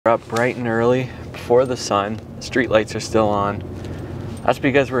We're up bright and early before the sun. Street lights are still on. That's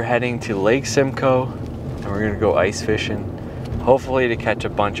because we're heading to Lake Simcoe and we're gonna go ice fishing, hopefully to catch a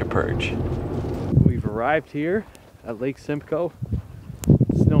bunch of perch. We've arrived here at Lake Simcoe.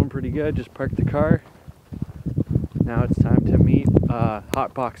 It's snowing pretty good, just parked the car. Now it's time to meet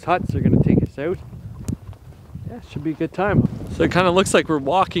Hot Box Huts. They're gonna take us out. Yeah, it should be a good time. So it kind of looks like we're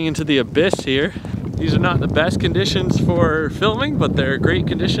walking into the abyss here. These are not the best conditions for filming, but they're great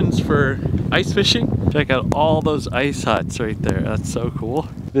conditions for ice fishing. Check out all those ice huts right there. That's so cool.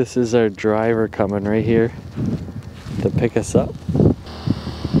 This is our driver coming right here to pick us up.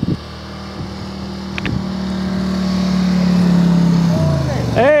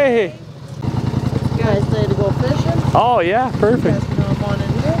 Hey! You guys ready to go fishing? Oh yeah, perfect. You guys can hop on in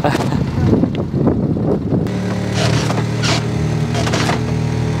here.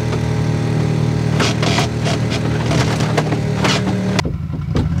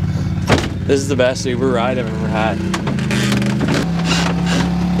 This is the best Uber ride I've ever had.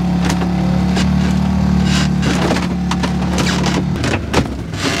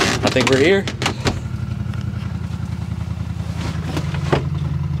 I think we're here.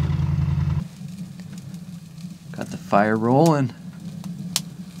 Got the fire rolling.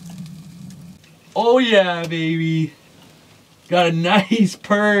 Oh yeah, baby. Got a nice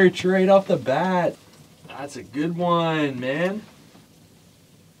perch right off the bat. That's a good one, man.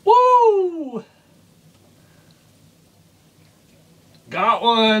 Woo! Got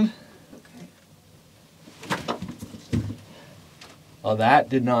one. Okay. Oh, that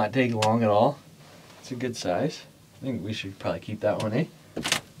did not take long at all. It's a good size. I think we should probably keep that one, eh?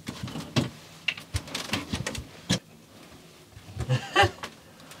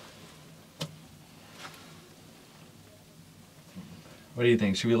 What do you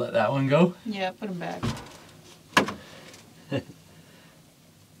think? Should we let that one go? Yeah, put him back.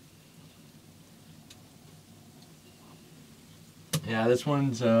 Yeah, this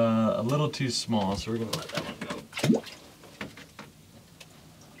one's a little too small, so we're gonna let that one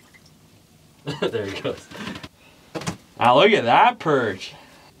go. There he goes. Ah, look at that perch.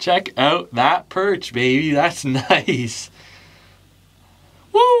 Check out that perch, baby. That's nice.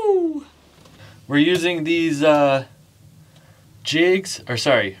 Woo! We're using these rigs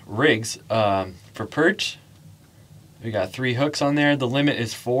for perch. We got 3 hooks on there. The limit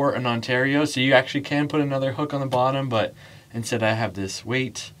is 4 in Ontario, so you actually can put another hook on the bottom, but instead I have this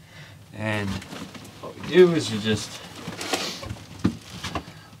weight, and what we do is you just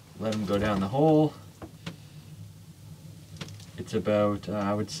let them go down the hole. It's about,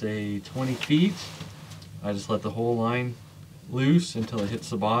 I would say 20 feet. I just let the whole line loose until it hits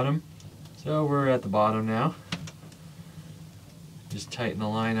the bottom. So we're at the bottom now. Just tighten the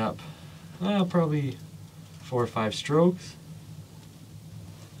line up, probably 4 or 5 strokes,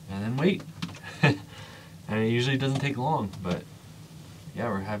 and then wait. And it usually doesn't take long, but yeah,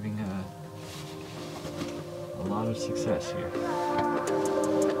 we're having a lot of success here.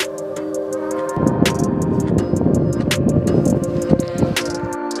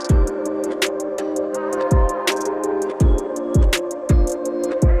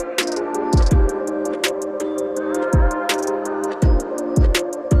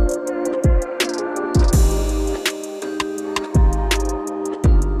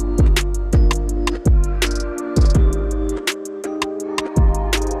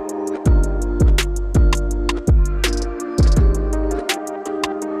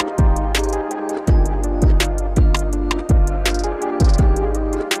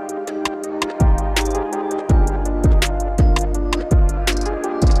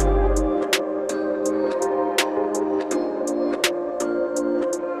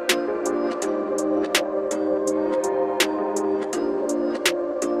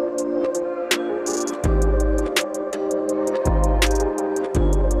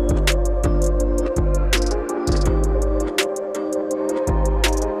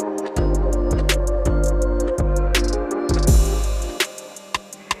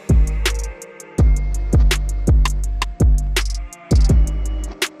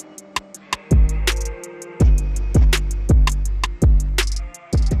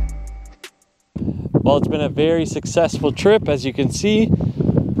 Well, it's been a very successful trip, as you can see.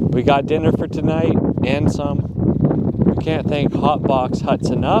 We got dinner for tonight and some. We can't thank Hot Box Huts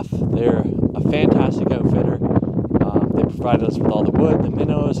enough. They're a fantastic outfitter. They provided us with all the wood, the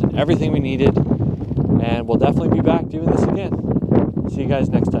minnows, and everything we needed. And we'll definitely be back doing this again. See you guys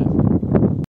next time.